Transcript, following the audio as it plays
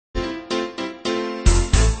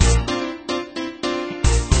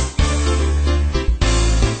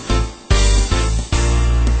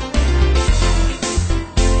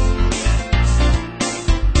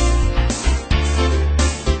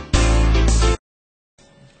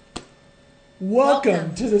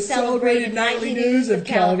Welcome to the celebrated nightly news of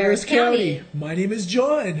Calaveras County. My name is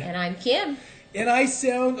John. And I'm Kim. And I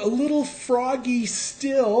sound a little froggy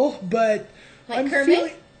still, but I'm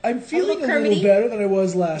feeling a little better than I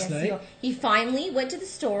was last night. He finally went to the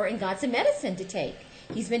store and got some medicine to take.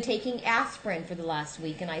 He's been taking aspirin for the last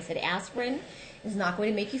week, and I said, aspirin is not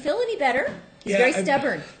going to make you feel any better. He's very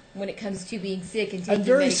stubborn when it comes to being sick and taking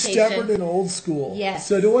medication. I'm very stubborn and old school. Yes.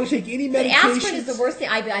 So I don't want to take any medication. But aspirin is the worst thing.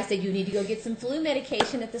 I said, you need to go get some flu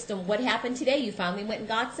medication at the store. What happened today? You finally went and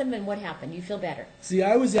got some, and what happened? You feel better. See,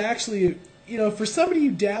 I was actually, for somebody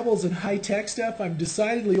who dabbles in high-tech stuff, I'm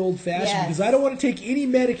decidedly old-fashioned because I don't want to take any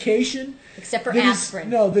medication. Except for aspirin.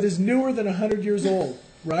 That is newer than 100 years old,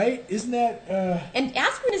 right? Isn't that... And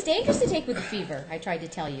aspirin is dangerous to take with a fever, I tried to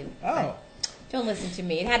tell you. Oh. Don't listen to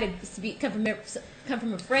me. It had to come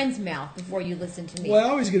from a friend's mouth before you listen to me. Well, I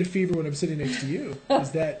always get a fever when I'm sitting next to you.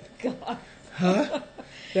 Is that... God. Huh?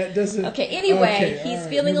 That doesn't... Okay, anyway, he's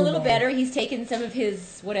feeling a little better. He's taken some of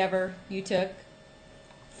his whatever you took,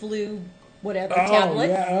 flu, whatever,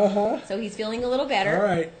 tablets. Yeah, So he's feeling a little better. All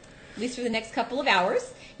right. At least for the next couple of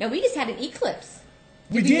hours. Now, we just had an eclipse.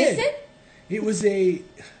 Did we miss it? It was a...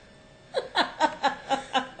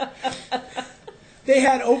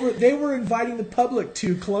 They were inviting the public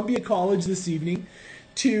to Columbia College this evening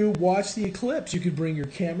to watch the eclipse. You could bring your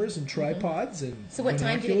cameras and tripods and So what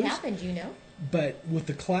time did it happen? Do you know? But with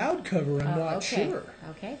the cloud cover, I'm not sure.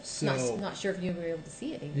 Okay. So not sure if you were able to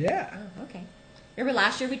see it either. Yeah. Oh, okay. Remember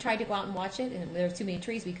last year we tried to go out and watch it, and there were too many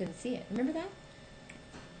trees, we couldn't see it. Remember that?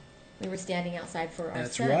 We were standing outside for our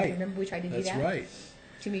son. Right. Remember we tried to do that? That's right.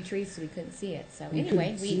 Too many trees, so we couldn't see it. So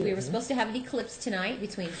anyway, we were supposed to have an eclipse tonight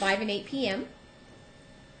between 5 and 8 p.m.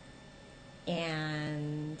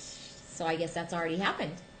 And so I guess that's already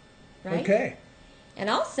happened, right? Okay. And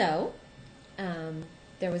also,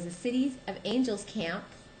 there was a City of Angels Camp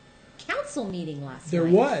council meeting last night. There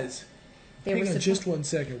was. Hang on just 1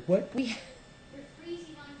 second. What? You're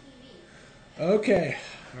freezing on TV. Okay.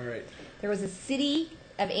 All right. There was a City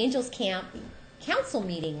of Angels Camp council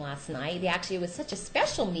meeting last night. It was such a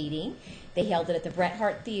special meeting. They held it at the Bret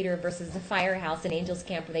Hart Theater versus the Firehouse in Angels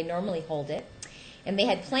Camp where they normally hold it. And they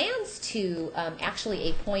had plans to actually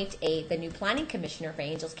appoint the new planning commissioner for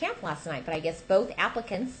Angels Camp last night, but I guess both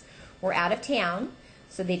applicants were out of town,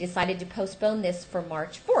 so they decided to postpone this for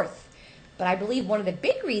March 4th. But I believe one of the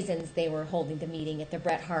big reasons they were holding the meeting at the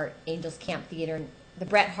Bret Hart Angels Camp Theater, the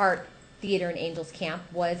Bret Hart Theater and Angels Camp,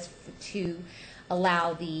 was to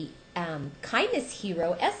allow the Kindness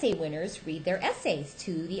Hero essay winners read their essays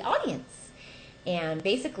to the audience. And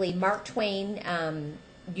basically, Mark Twain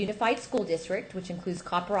Unified School District, which includes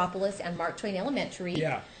Copperopolis and Mark Twain Elementary.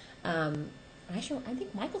 Yeah. I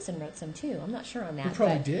think Michelson wrote some too. I'm not sure on that. He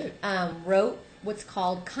probably did. Wrote what's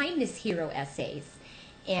called Kindness Hero essays,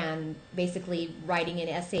 and basically writing an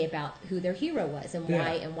essay about who their hero was and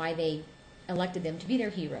why they elected them to be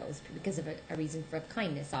their heroes because of a reason for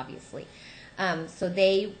kindness, obviously. So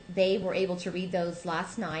they were able to read those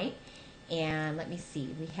last night, and let me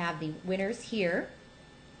see. We have the winners here.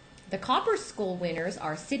 The Copper School winners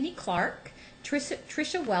are Sydney Clark,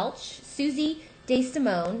 Tricia Welch, Susie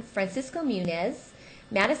DeSimone, Francisco Munez,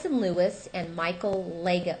 Madison Lewis, and Michael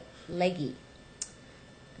Legge.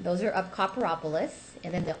 Those are of Copperopolis.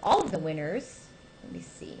 And then all of the winners, let me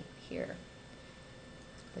see here.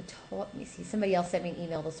 Let me see. Somebody else sent me an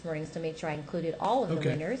email this morning, so make sure I included all of the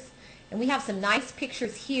winners. And we have some nice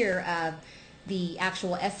pictures here of the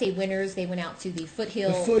actual essay winners. They went out to the Foothill.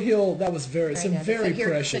 The Foothill, that was very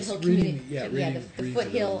precious. Foothill reading, the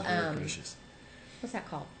Foothill, precious. What's that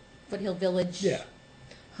called? Foothill Village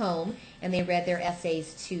home, and they read their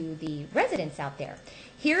essays to the residents out there.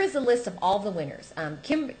 Here is a list of all the winners.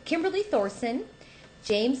 Kimberly Thorson,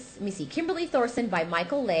 Kimberly Thorson by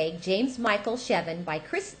Michael Legge, James Michael Shevin by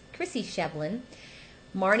Chrissy Shevlin,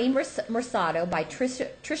 Marnie Mercado by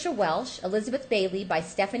Tricia Welsh, Elizabeth Bailey by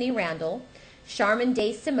Stephanie Randall, Charmin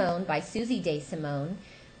DeSimone by Susie DeSimone,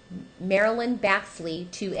 Marilyn Baxley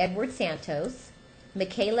to Edward Santos,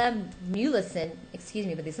 Michaela Mulison, excuse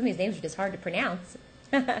me, but some of these names are just hard to pronounce,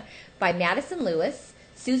 by Madison Lewis,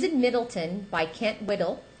 Susan Middleton by Kent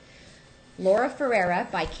Whittle, Laura Ferreira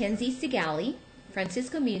by Kenzie Sigali,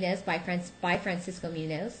 Francisco Munez by Francisco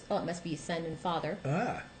Munez. Oh, it must be his son and father.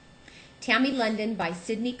 Tammy London by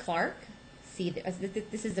Sydney Clark. See,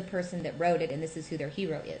 this is the person that wrote it, and this is who their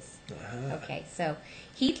hero is. Okay, so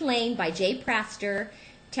Heath Lane by Jay Praster,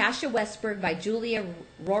 Tasha Westberg by Julia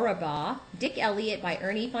Rorabaugh, Dick Elliott by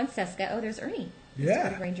Ernie Fonseca. Oh, there's Ernie.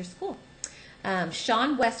 Yeah. Ranger School.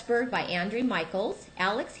 Sean Westberg by Andrew Michaels,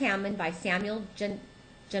 Alex Hammond by Samuel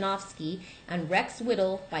Janofsky, and Rex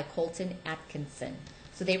Whittle by Colton Atkinson.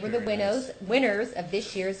 So they were the winners of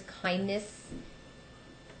this year's Kindness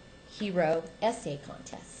Hero Essay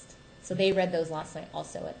Contest. So they read those last night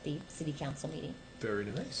also at the City Council meeting. Very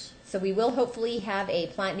nice. So we will hopefully have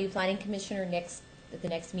a new planning commissioner at the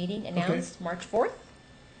next meeting announced March 4th.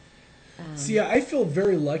 See, I feel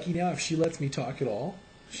very lucky now if she lets me talk at all.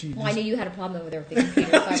 I knew you had a problem over there with the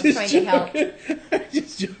computer, so I was trying to help. I'm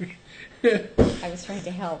just joking. I was trying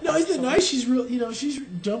to help. No, isn't it nice? She's real. She's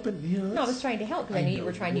jumping. No, I was trying to help because I knew you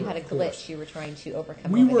were trying. You had a glitch. You were trying to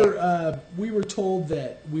overcome. We were told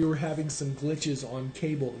that we were having some glitches on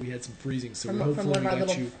cable. We had some freezing, so hopefully from one we of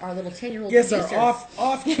got you. Our little 10-year-old. Yes, producers. our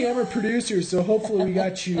off-camera producers. So hopefully we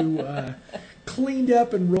got you cleaned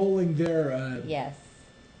up and rolling there. Yes.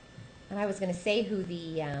 And I was going to say who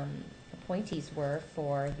the appointees were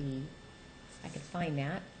for the. I could find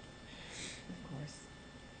that. Of course.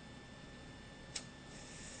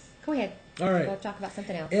 Go ahead. All right. We'll talk about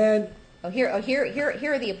something else. And here are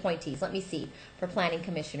the appointees. Let me see. For planning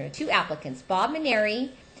commissioner, 2 applicants: Bob Maneri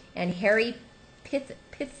and Harry Pith.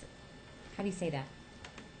 How do you say that?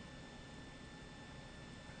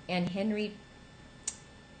 And Henry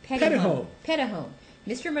Petitone.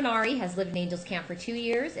 Mr. Manari has lived in Angels Camp for 2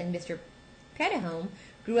 years, and Mr. Petitone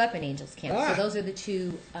grew up in Angels Camp. So those are the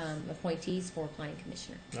 2 appointees for planning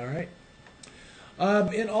commissioner. All right.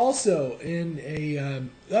 And also in a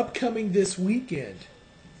upcoming this weekend,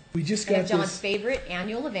 we just got John's favorite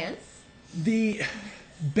annual events. The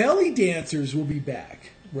belly dancers will be back,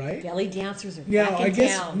 right? Belly dancers are now, back in I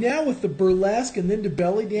guess town. now with the burlesque and then the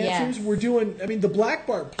belly dancers, Yes. we're doing. I mean, the Black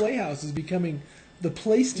Bart Playhouse is becoming the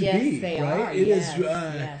place to be. Yes, they right? are. It yes, is.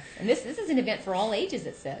 Yes. And this is an event for all ages.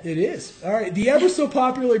 It says. It is. All right. The ever so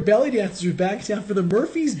popular belly dancers are back in town for the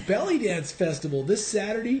Murphy's Belly Dance Festival this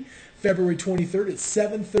Saturday, February 23rd at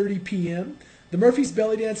 7:30 p.m. The Murphy's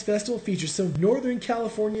Belly Dance Festival features some of Northern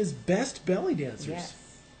California's best belly dancers. Yes.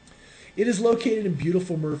 It is located in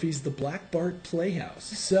beautiful Murphy's, the Black Bart Playhouse.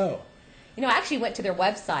 So, I actually went to their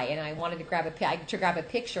website and I wanted to grab a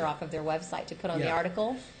picture off of their website to put on the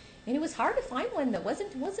article, and it was hard to find one that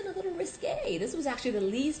wasn't a little risque. This was actually the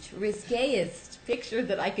least risqueest picture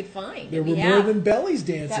that I could find. There were more than bellies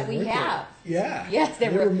dancing. That we have. Yeah. Yes,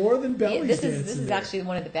 there were more than bellies dancing. This is actually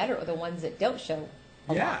one of the ones that don't show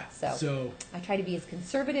a lot. So I try to be as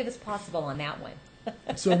conservative as possible on that one.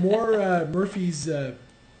 So more Murphy's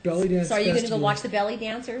belly dance. So are you going to festival. go watch the belly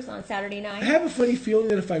dancers on Saturday night? I have a funny feeling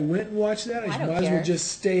that if I went and watched that, I don't might as care. well just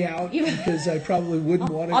stay out because I probably wouldn't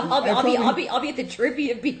want to. I'll be at the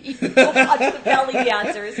trivia bee. Go watch the belly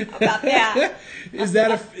dancers. How about that?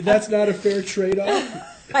 That's not a fair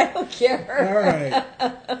trade-off? I don't care. All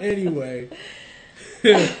right. Anyway.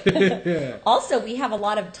 Also, we have a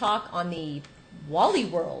lot of talk on the Wally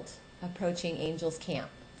World approaching Angels Camp.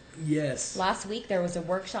 Yes. Last week there was a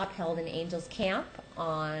workshop held in Angels Camp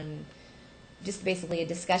on just basically a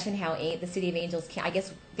discussion how the City of Angels Camp, I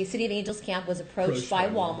guess the City of Angels Camp was approached by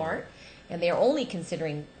Walmart, and they are only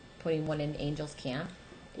considering putting one in Angels Camp.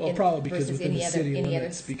 Well, probably because within the city any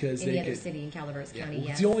limits, because any they other could, city in Calaveras County. Well,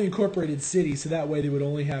 Yes. it's the only incorporated city, so that way they would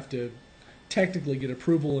only have to technically get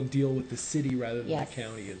approval and deal with the city rather than the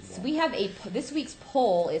county as well. So we have this week's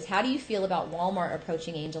poll is, how do you feel about Walmart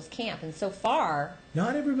approaching Angels Camp? And so far,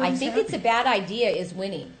 not everybody's I think happy. it's a bad idea is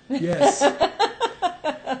winning. Yes.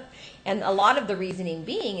 And a lot of the reasoning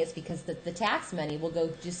being is because the tax money will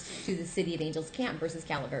go just to the City of Angels Camp versus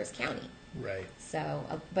Calaveras County. Right. So,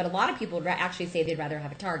 but a lot of people would actually say they'd rather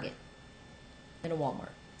have a Target than a Walmart.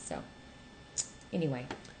 So, anyway.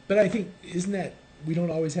 But I think, isn't that, we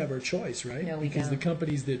don't always have our choice, right? No, we because don't. the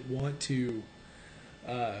companies that want to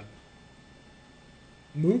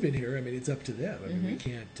move in here, I mean, it's up to them. I mean, we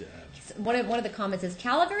can't. One of the comments is,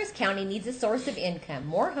 Calaveras County needs a source of income.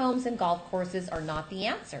 More homes and golf courses are not the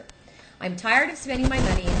answer. I'm tired of spending my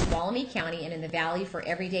money in Tuolumne County and in the Valley for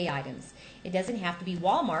everyday items. It doesn't have to be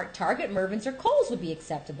Walmart, Target, Mervyn's, or Kohl's would be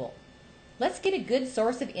acceptable. Let's get a good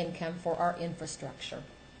source of income for our infrastructure.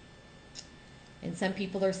 And some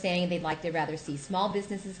people are saying they'd rather see small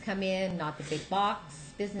businesses come in, not the big box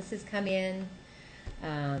businesses come in.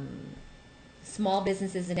 Small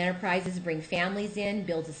businesses and enterprises bring families in,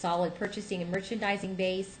 builds a solid purchasing and merchandising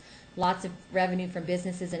base, lots of revenue from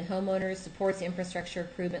businesses and homeowners, supports infrastructure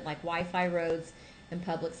improvement like Wi-Fi, roads, and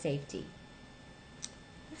public safety.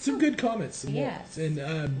 Some good comments. Yes. And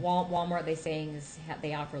Walmart, they're saying,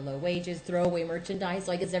 they offer low wages, throwaway merchandise.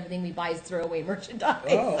 So I guess everything we buy is throwaway merchandise.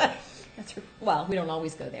 Oh. Well, we don't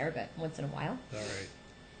always go there, but once in a while. All right.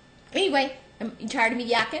 Anyway, you tired of me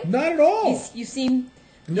yakking? Not at all. You seem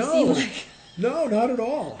like... No, not at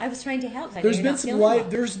all. I was trying to help. There's been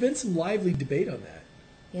some lively debate on that.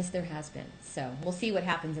 Yes, there has been. So we'll see what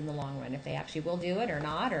happens in the long run, if they actually will do it or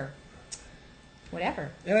not, or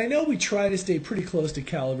whatever. And I know we try to stay pretty close to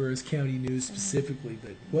Calaveras County news specifically,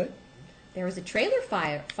 but what? There was a trailer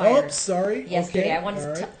fire. Oh, sorry. Yesterday. Okay. I wanted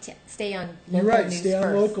All to right. stay on You're local right. news Stay on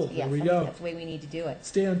first. local. Yes, There we I go. think that's the way we need to do it.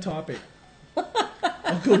 Stay on topic.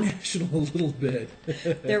 I'll go national a little bit.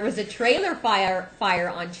 There was a trailer fire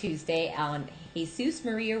on Tuesday on Jesus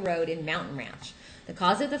Maria Road in Mountain Ranch. The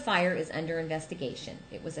cause of the fire is under investigation.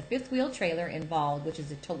 It was a fifth-wheel trailer involved, which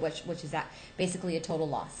is basically a total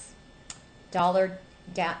loss. Dollar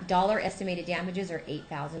estimated damages are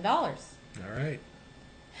 $8,000. All right.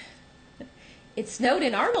 It snowed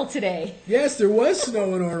in Arnold today. Yes, there was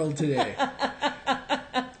snow in Arnold today.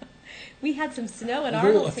 We had some snow in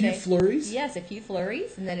Arnold today. A few flurries? Yes, a few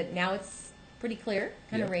flurries, and then now it's pretty clear,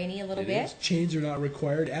 kind of rainy a little bit. Is. Chains are not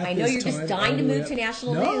required at I know this you're time, just dying to move to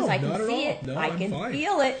national news. I can see it. No, I I'm can fine.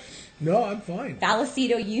 feel it. No, I'm fine.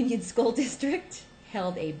 Vallecito Union School District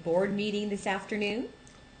held a board meeting this afternoon.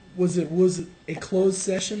 Was it a closed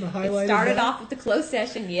session? The highlight. It started of that? off with the closed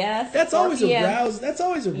session. Yes. That's 4 always p.m. That's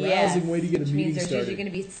always a rousing way to get a which meeting means there's started. usually going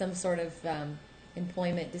to be some sort of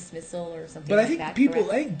employment dismissal or something. But like I think that, people,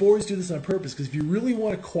 correct? I think boards do this on purpose because if you really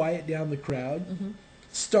want to quiet down the crowd,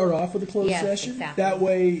 start off with a closed Yes, session. exactly. That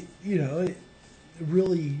way, it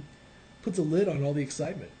really puts a lid on all the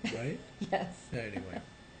excitement, right? Yes. Anyway,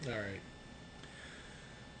 all right.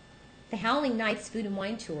 The Howling Nights Food and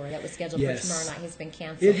Wine Tour that was scheduled Yes. for tomorrow night has been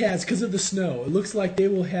canceled. It has because of the snow. It looks like they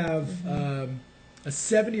will have a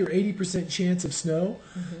 70 or 80% chance of snow.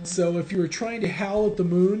 So if you were trying to howl at the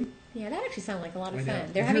moon. Yeah, that actually sounded like a lot of I know. fun.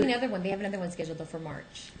 They're If having you're- another one. They have another one scheduled though for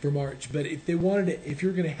March. But if they wanted to, if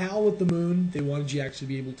you're going to howl at the moon, they wanted you to actually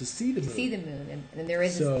be able to see the moon. See the moon, and there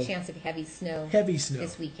is So- a chance of heavy snow. Heavy snow.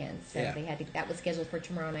 This weekend, so Yeah. they had to. That was scheduled for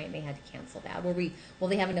tomorrow night, and they had to cancel that. Well,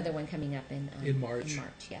 they have another one coming up in March. In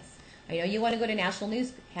March, yes. I know you want to go to national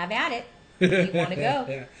news. Have at it. If you want to go.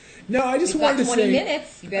 Yeah. No, I just We've wanted got to 20 say.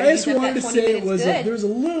 minutes. You better I just use up wanted that to 20 say it minutes was. good. There's a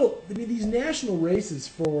little. I mean, these national races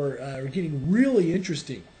are getting really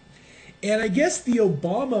interesting, and I guess the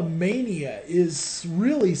Obama mania is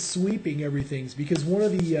really sweeping everything because one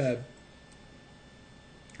of the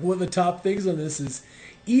top things on this is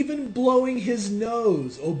even blowing his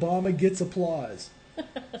nose, Obama gets applause.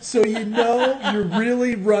 So you're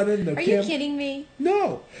really running the. Are you kidding me?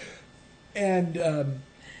 No. And,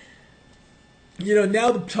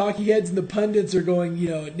 now the talking heads and the pundits are going,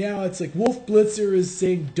 now it's like Wolf Blitzer is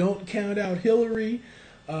saying don't count out Hillary.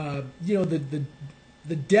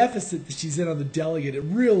 The deficit that she's in on the delegate, it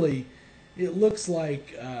looks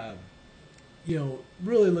like, it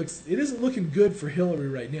isn't looking good for Hillary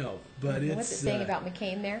right now. But What's it saying about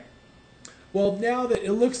McCain there? Well, now that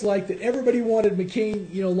it looks like that everybody wanted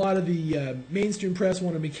McCain, a lot of the mainstream press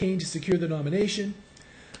wanted McCain to secure the nomination.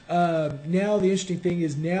 Now the interesting thing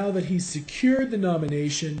is now that he's secured the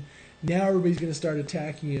nomination, now everybody's going to start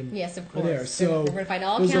attacking him. Yes, of course. There. So we're going to find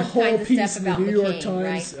all there's a kinds whole of piece stuff in the about New York McCain,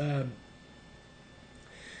 Times. right?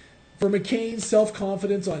 For McCain,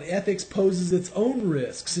 self-confidence on ethics poses its own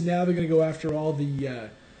risks, and now they're going to go after all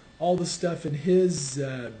the stuff in his.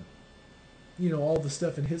 All the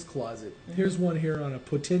stuff in his closet. Here's one here on a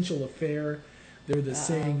potential affair. They're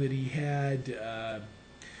saying that he had.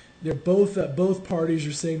 They're both parties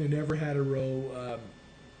are saying they never had a row.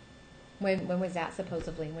 When was that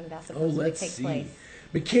supposedly? When did that supposedly let's take see. place?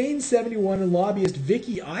 McCain, 71, and lobbyist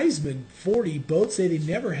Vicky Eisman, 40, both say they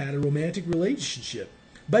never had a romantic relationship.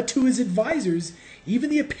 But to his advisors, even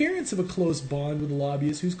the appearance of a close bond with a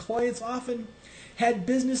lobbyist whose clients often had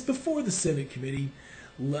business before the Senate committee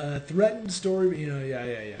threatened story.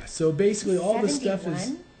 So basically, all this stuff is.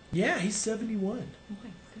 71? Yeah, he's 71. Oh my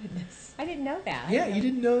goodness. I didn't know that. Yeah, you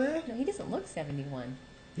didn't know that? No, he doesn't look 71.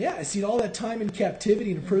 Yeah, I see all that time in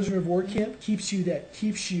captivity in a prisoner of war camp keeps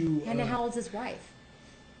you. And how old's his wife?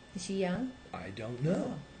 Is she young? I don't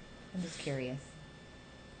know. I'm just curious.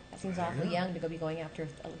 That seems awfully young to be going after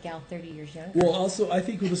a gal 30 years younger. Well, also, I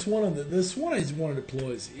think with this one I just wanted to blow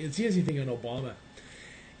is it's the easy thing on Obama.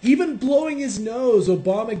 Even blowing his nose,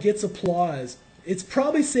 Obama gets applause. It's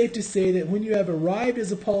probably safe to say that when you have arrived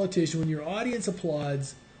as a politician, when your audience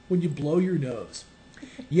applauds, when you blow your nose.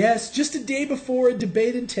 Yes, just a day before a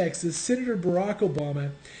debate in Texas, Senator Barack Obama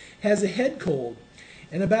has a head cold.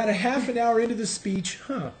 And about a half an hour into the speech,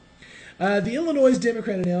 the Illinois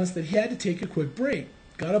Democrat announced that he had to take a quick break.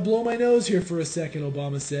 Gotta blow my nose here for a second,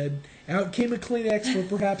 Obama said. Out came a Kleenex, or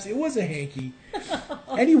perhaps it was a hanky,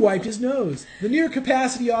 and he wiped his nose. The near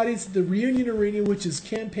capacity audience at the Reunion Arena, which his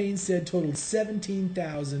campaign said totaled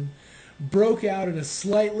 17,000, broke out in a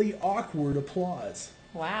slightly awkward applause.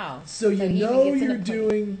 Wow. So he even know gets an you're applaud.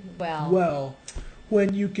 doing well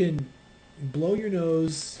when you can blow your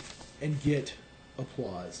nose and get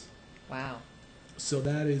applause. Wow. So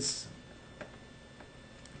that is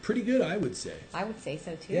pretty good, I would say. I would say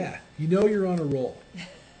so too. Yeah, you know you're on a roll.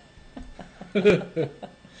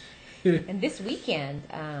 And this weekend,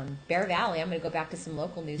 Bear Valley, I'm going to go back to some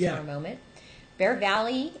local news Yeah. for a moment. Bear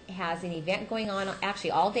Valley has an event going on,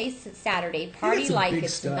 actually all day Saturday, party some like big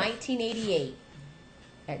it's stuff. 1988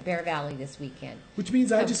 at Bear Valley this weekend. Which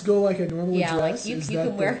means I just go like I normally Yeah, dress? like you Is can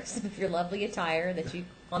that wear some of your lovely attire that you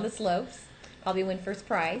on the slopes, probably win first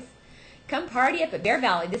prize. Come party up at Bear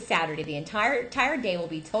Valley this Saturday. The entire day will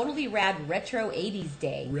be totally rad retro 80s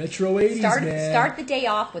day. Retro 80s, man. Start the day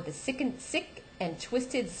off with a sick and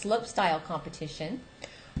twisted slope style competition,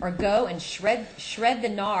 or go and shred the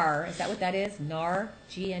gnar. Is that what that is? Gnar,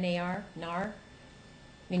 Gnar, gnar,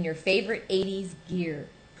 in your favorite 80s gear.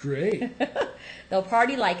 Great. They'll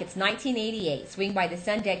party like it's 1988. Swing by the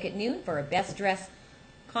Sun Deck at noon for a best dressed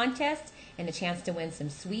contest and a chance to win some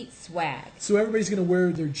sweet swag. So everybody's going to wear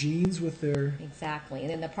their jeans with their... Exactly. And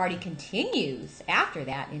then the party continues after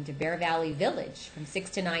that into Bear Valley Village from 6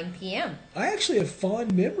 to 9 p.m. I actually have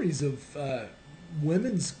fond memories of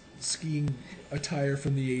women's skiing attire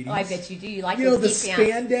from the 80s. Oh, I bet you do. You like You know, the those ski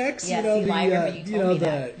pants? spandex? Yes, you know, the, I remember you told me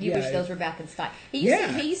that. You wish yeah, those were back in style.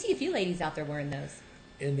 Hey, you see a few ladies out there wearing those.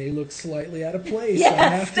 and they look slightly out of place. Yes,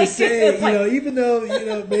 I have they to do. say, It's like- even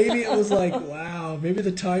though, maybe it was like, wow, maybe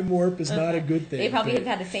the time warp is not a good thing. They probably but-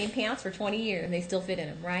 have had the same pants for 20 years and they still fit in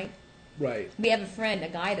them, right? Right. We have a friend, a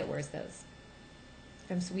guy that wears those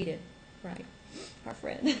from Sweden. Right. Our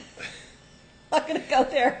friend. I'm going to go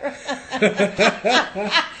there.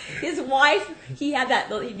 His wife, he had that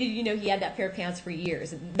pair of pants for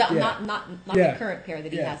years. Not Yeah. the current pair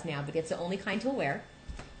that he Yeah. has now, but it's the only kind he'll wear.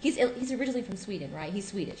 He's originally from Sweden, right? He's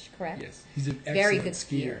Swedish, correct? Yes. He's an excellent Very good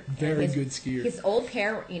skier. skier. Very And good skier. His old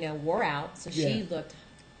pair, wore out, so she Yeah. looked,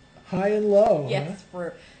 High and low, yes,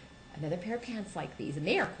 for another pair of pants like these, and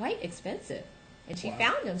they are quite expensive. And she Wow.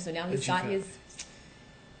 found them, so now And he's she got found- his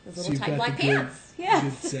So little you've tight got black the good- pants. Yes.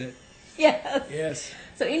 Good set. Yes. Yes.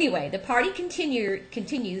 So anyway, the party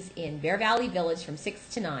continues in Bear Valley Village from 6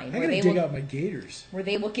 to 9, I got to dig out my gaiters. where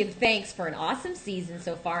they will give thanks for an awesome season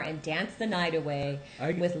so far and dance the night away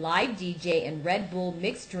with live DJ and Red Bull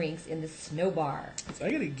mixed drinks in the Snow Bar. So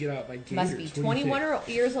I got to get out my gaiters. Must be What do you 21 think?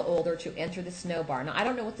 years or older to enter the Snow Bar. Now, I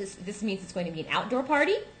don't know what this means. It's going to be an outdoor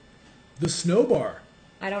party? The Snow Bar.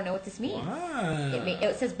 I don't know what this means. Wow.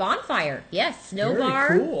 It says bonfire. Yes, Snow Very Bar.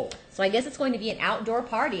 cool. So I guess it's going to be an outdoor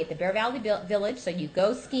party at the Bear Valley Village. So you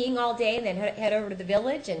go skiing all day and then head over to the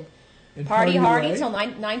village and party hardy away? till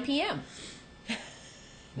 9 p.m.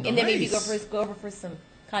 And then maybe go Nice. over for some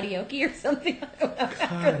karaoke or something.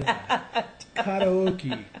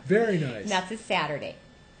 Karaoke. Very nice. And that's a Saturday.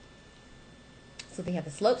 So they have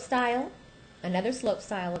the slope style, another slope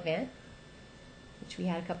style event, which we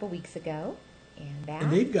had a couple weeks ago. And that.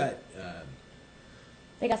 And they've got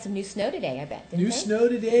They got some new snow today, I bet. Didn't new they? snow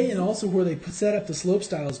today, and also where they set up the slope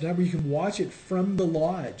styles. Now where you can watch it from the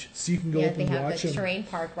lodge, so you can go Yeah, up they and have watch the them. terrain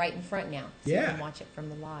park right in front now. So you Yeah. can watch it from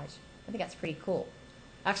the lodge. I think that's pretty cool.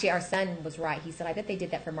 Actually, our son was right. He said, I bet they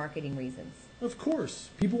did that for marketing reasons. Of course,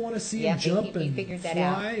 people want to see Yeah, him jump he and figured that fly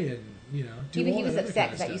out. and do Even all he was that other upset kind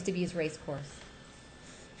of because that stuff. used to be his race course.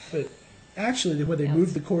 But actually, when they Yeah.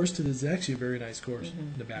 moved the course to this, actually a very nice course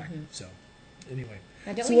in the back. So anyway,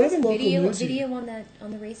 Now, don't so we what have other some local news you- video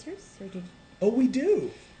on the racers? Or did Oh, we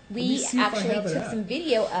do. Let me we see if I actually have it took up. some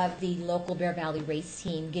video of the local Bear Valley race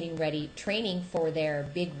team getting ready, training for their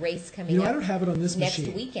big race coming I up. don't have it on this next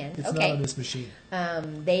machine. weekend. It's Okay. not on this machine.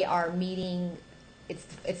 They are meeting.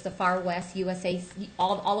 It's the Far West USA.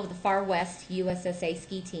 All of the Far West USSA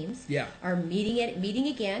ski teams. Yeah. Are meeting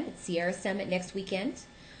again at Sierra Summit next weekend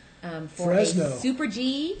for Fresno. a Super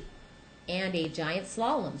G and a giant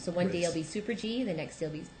slalom. So one day Nice. it'll be Super G, the next day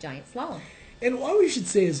it'll be giant slalom. And what we should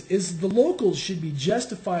say is the locals should be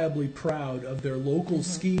justifiably proud of their local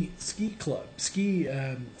Mm-hmm. ski club,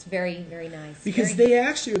 It's very, very nice. because Very- they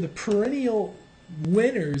actually are the perennial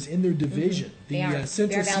winners in their division. They The are.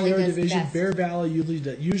 Central Bear Valley Sierra does division, best. Bear Valley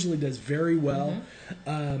usually does very well.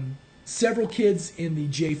 Several kids in the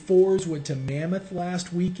J4s went to Mammoth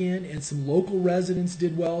last weekend, and some local residents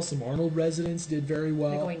did well. Some Arnold residents did very well.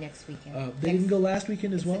 They're going next weekend. They didn't go last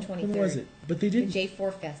weekend as It's well. the When was 23rd. it? But they The did.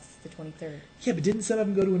 J4 Fest is the 23rd. Yeah, but didn't some of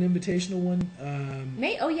them go to an invitational one?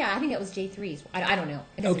 Oh yeah, I think that was J3's. I don't know.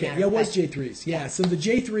 It doesn't Okay, matter, yeah, it was but- J3s. Yeah, so the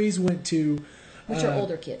J3s went to Which are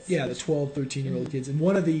older kids. Yeah, the 12, 13-year-old kids, and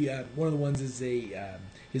one of the ones is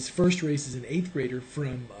his first race is an 8th grader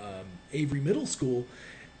from Avery Middle School.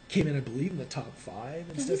 Came in, I believe, in the top 5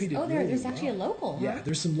 and stuff. He did really there's well. actually a local. Huh? Yeah,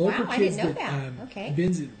 there's some local Wow, I kids didn't know that that.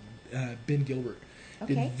 Okay. Ben Gilbert.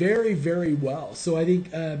 Okay. Did very, very well. So I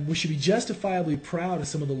think we should be justifiably proud of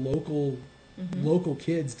some of the local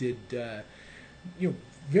kids did,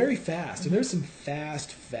 very fast. And there's some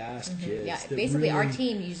fast kids. Yeah, that basically our really-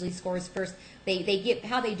 team usually scores first. They give,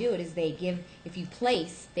 how they do it is they give, if you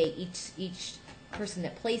place, each person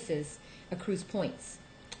that places accrues points.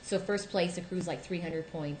 So first place accrues like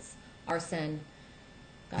 300 points. Our son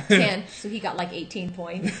got 10, so he got like 18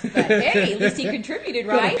 points. But hey, at least he contributed,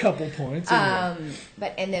 got right? a couple points. Anyway.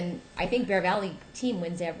 And then I think Bear Valley team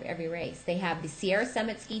wins every race. They have the Sierra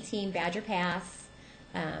Summit ski team, Badger Pass,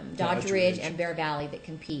 Dodge Ridge, and Bear Valley that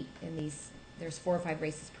compete in these. There's 4 or 5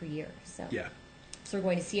 races per year. So Yeah. So we're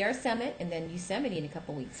going to Sierra Summit and then Yosemite in a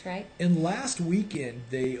couple weeks, right? And last weekend,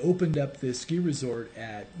 they opened up the ski resort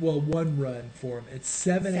at, one run for them at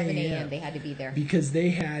 7 a.m. They had to be there. Because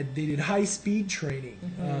they did high-speed training,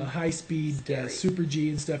 high-speed Super G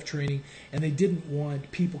and stuff training, and they didn't want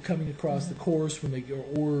people coming across the course when they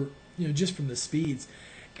or just from the speeds.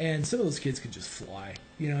 And some of those kids could just fly,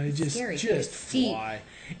 just Scary just kids. fly.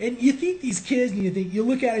 And you think these kids, and you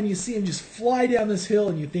look at them, you see them just fly down this hill,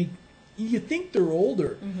 and you think they're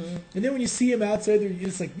older, and then when you see them outside, they're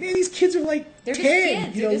just like, man, these kids are like They're 10, just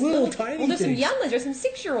kids. They're just little tiny Well, there's some things. young ones. There's some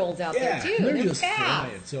 6-year-olds out there too. they're They're just fast.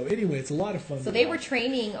 flying. So anyway, it's a lot of fun. So to they were watch.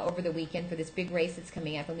 training over the weekend for this big race that's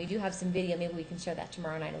coming up, and we do have some video. Maybe we can show that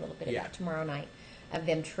tomorrow night, a little bit Yeah. about tomorrow night of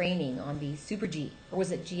them training on the Super G, or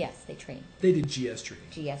was it GS they trained? They did GS training.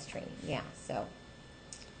 GS training, yeah. So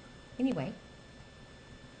anyway,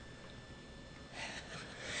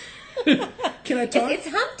 Can I talk? it's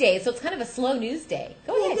hump day, so it's kind of a slow news day.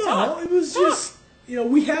 Go ahead, no, talk. it was Talk. just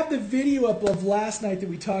we have the video up of last night that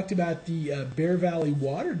we talked about the Bear Valley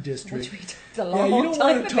Water District. Which we talked a Yeah, long you don't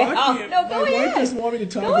time want to talk. about. No, go my ahead. wife doesn't want me to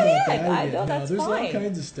talk Go about ahead. that. I Again. know, that's there's all fine.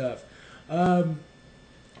 kinds of stuff.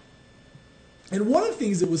 And one of the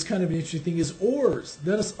things that was kind of an interesting thing is Oars.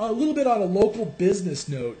 Then a little bit on a local business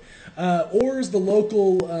note. Oars, the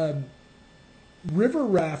local river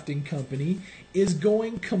rafting company, is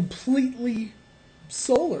going completely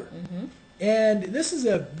solar. And this is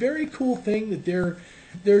a very cool thing that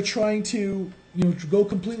they're trying to go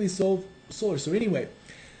completely solar. So anyway,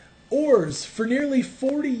 Oars, for nearly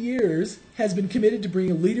 40 years, has been committed to being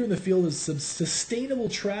a leader in the field of sustainable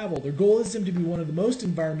travel. Their goal is to be one of the most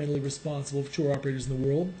environmentally responsible tour operators in the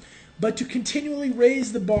world, but to continually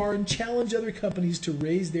raise the bar and challenge other companies to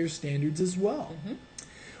raise their standards as well.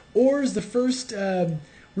 Oars, the first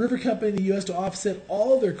river company in the U.S. to offset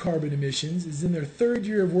all their carbon emissions, is in their 3rd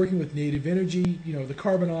year of working with native energy, the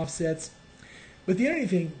carbon offsets. But the other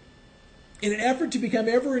thing, in an effort to become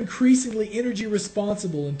ever increasingly energy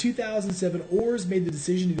responsible, in 2007, Oars made the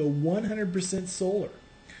decision to go 100% solar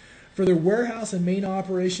for their warehouse and main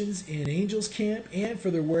operations in Angels Camp, and for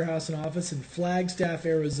their warehouse and office in Flagstaff,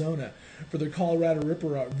 Arizona, for their Colorado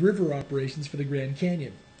River operations for the Grand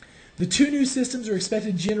Canyon. The 2 new systems are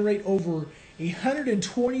expected to generate over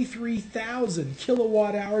 123,000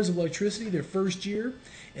 kilowatt hours of electricity their first year,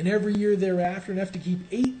 and every year thereafter, enough to keep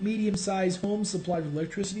 8 medium-sized homes supplied with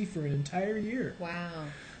electricity for an entire year. Wow.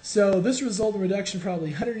 So this resulted in a reduction of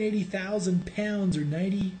probably 180,000 pounds or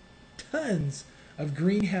 90 tons of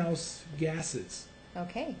greenhouse gases.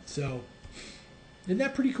 Okay. So isn't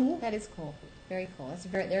that pretty cool? That is cool. Very cool.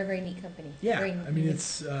 They're a very neat company. Yeah, Very I mean neat.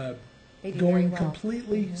 it's They do going very well.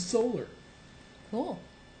 completely solar. Cool.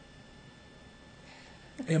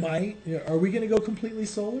 Are we going to go completely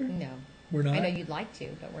solar? No. We're not. I know you'd like to,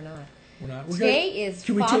 but we're not. We're not. Today is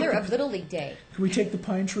Can we Father take the- of Little League Day. Can we take the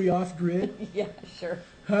pine tree off grid? Yeah, sure.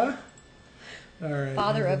 Huh? All right.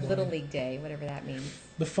 Father never of Little mind. League Day, whatever that means.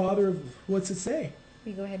 The father of what's it say?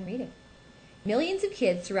 You go ahead and read it. Millions of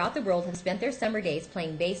kids throughout the world have spent their summer days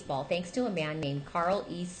playing baseball thanks to a man named Carl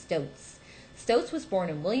E. Stotz. Stotz was born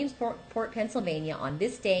in Williamsport, Pennsylvania on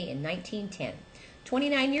this day in 1910.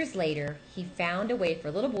 29 years later, he found a way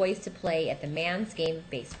for little boys to play at the man's game of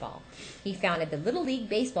baseball. He founded the Little League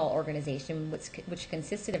Baseball Organization, which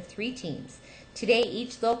consisted of 3 teams. Today,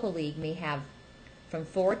 each local league may have from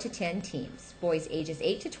 4 to 10 teams. Boys ages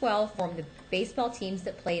 8 to 12 formed the baseball teams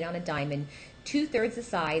that played on a diamond 2/3 the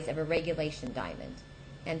size of a regulation diamond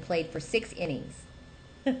and played for 6 innings.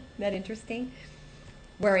 Isn't that interesting?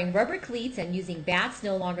 Wearing rubber cleats and using bats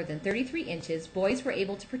no longer than 33 inches, boys were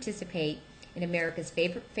able to participate in America's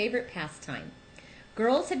favorite pastime.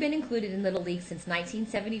 Girls have been included in Little League since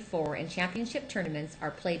 1974, and championship tournaments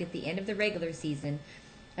are played at the end of the regular season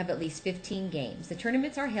of at least 15 games. The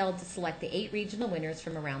tournaments are held to select the 8 regional winners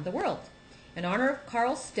from around the world. In honor of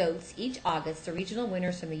Carl Stotz, each August, the regional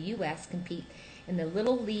winners from the U.S. compete in the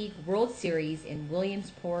Little League World Series in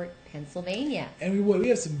Williamsport, Pennsylvania. And we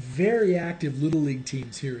have some very active Little League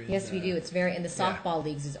teams here. Yes, we do. It's very, and the softball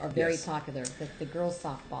leagues are very popular. The girls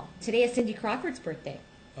softball. Today is Cindy Crawford's birthday.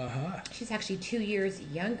 She's actually 2 years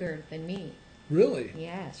younger than me. Really?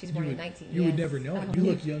 Yeah, she's born in 19. You would never know it. You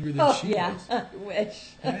look younger than she does. I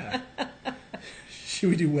wish. Yeah. Should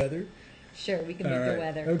we do weather? Sure, we can do the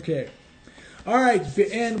weather. Okay. All right,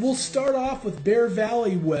 and we'll start off with Bear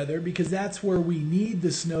Valley weather because that's where we need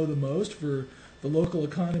the snow the most for the local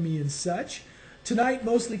economy and such. Tonight,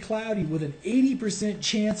 mostly cloudy with an 80%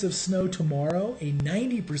 chance of snow tomorrow, a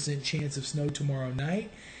 90% chance of snow tomorrow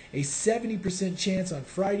night, a 70% chance on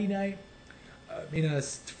Friday night,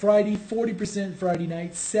 Friday, 40% Friday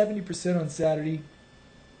night, 70% on Saturday,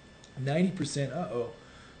 90%,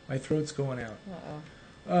 my throat's going out.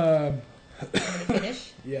 Want to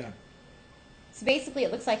finish? Yeah. So basically,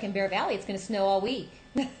 it looks like in Bear Valley, it's going to snow all week.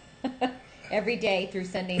 Every day through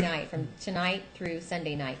Sunday night, from tonight through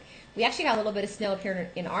Sunday night. We actually got a little bit of snow up here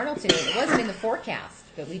in Arnold today. It wasn't in the forecast,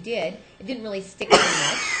 but we did. It didn't really stick too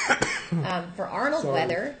much. For Arnold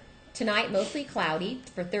weather, tonight mostly cloudy.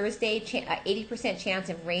 For Thursday, 80% chance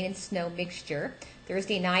of rain and snow mixture.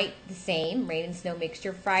 Thursday night, the same, rain and snow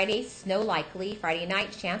mixture. Friday, snow likely. Friday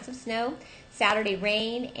night, chance of snow. Saturday,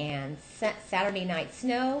 rain and Saturday night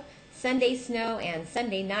snow. Sunday, snow and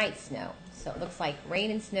Sunday night snow. So it looks like rain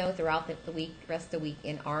and snow throughout the week, rest of the week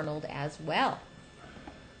in Arnold as well.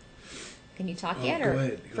 Can you talk yet? Go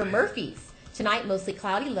ahead. For Murphy's, tonight mostly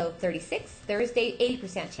cloudy, low of 36. Thursday,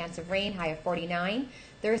 80% chance of rain, high of 49.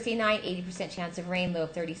 Thursday night, 80% chance of rain, low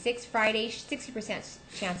of 36. Friday, 60%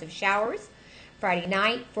 chance of showers. Friday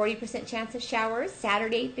night, 40% chance of showers.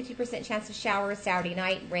 Saturday, 50% chance of showers. Saturday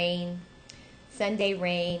night, rain. Sunday,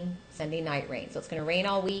 rain. Sunday night, rain. So it's going to rain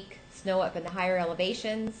all week. Snow up in the higher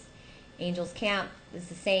elevations. Angels Camp is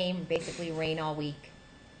the same, basically rain all week.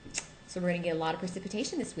 So we're going to get a lot of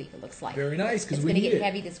precipitation this week, it looks like. Very nice, because we need it. It's going to get it.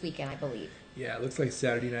 heavy this weekend, I believe. Yeah, it looks like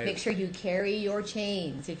Saturday night. Make sure you carry your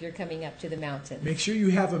chains if you're coming up to the mountains. Make sure you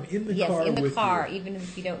have them in the car with you. Yes, in the car, even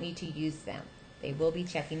if you don't need to use them. They will be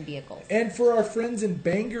checking vehicles. And for our friends in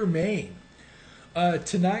Bangor, Maine,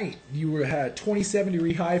 tonight you had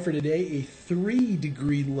 27-degree high for today, a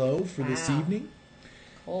 3-degree low for this evening.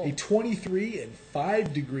 Cold. A 23 and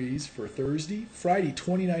 5 degrees for Thursday. Friday,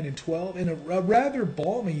 29 and 12. And a rather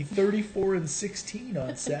balmy 34 and 16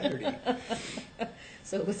 on Saturday.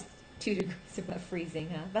 So it was 2 degrees above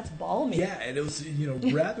freezing, huh? That's balmy. Yeah, and it was,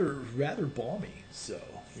 rather balmy. So,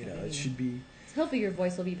 it should be... Hopefully your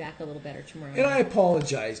voice will be back a little better tomorrow. And I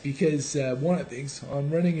apologize because one of the things,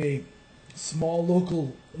 I'm running a small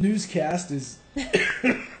local newscast is...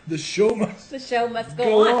 The show must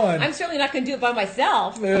go on. I'm certainly not going to do it by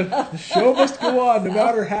myself. The show must go on, no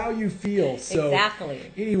matter how you feel. So,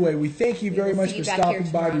 exactly. Anyway, we thank you very much for stopping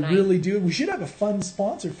by. We really do. We should have a fun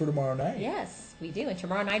sponsor for tomorrow night. Yes, we do. And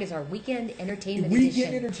tomorrow night is our weekend entertainment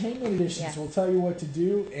edition. Yes. So we'll tell you what to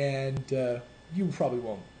do, and you probably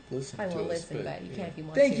won't listen to us. I won't listen, but you can if you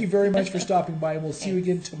want to. Thank you very much for stopping by, and we'll see you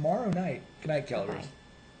again tomorrow night. Good night, Calories. Bye-bye.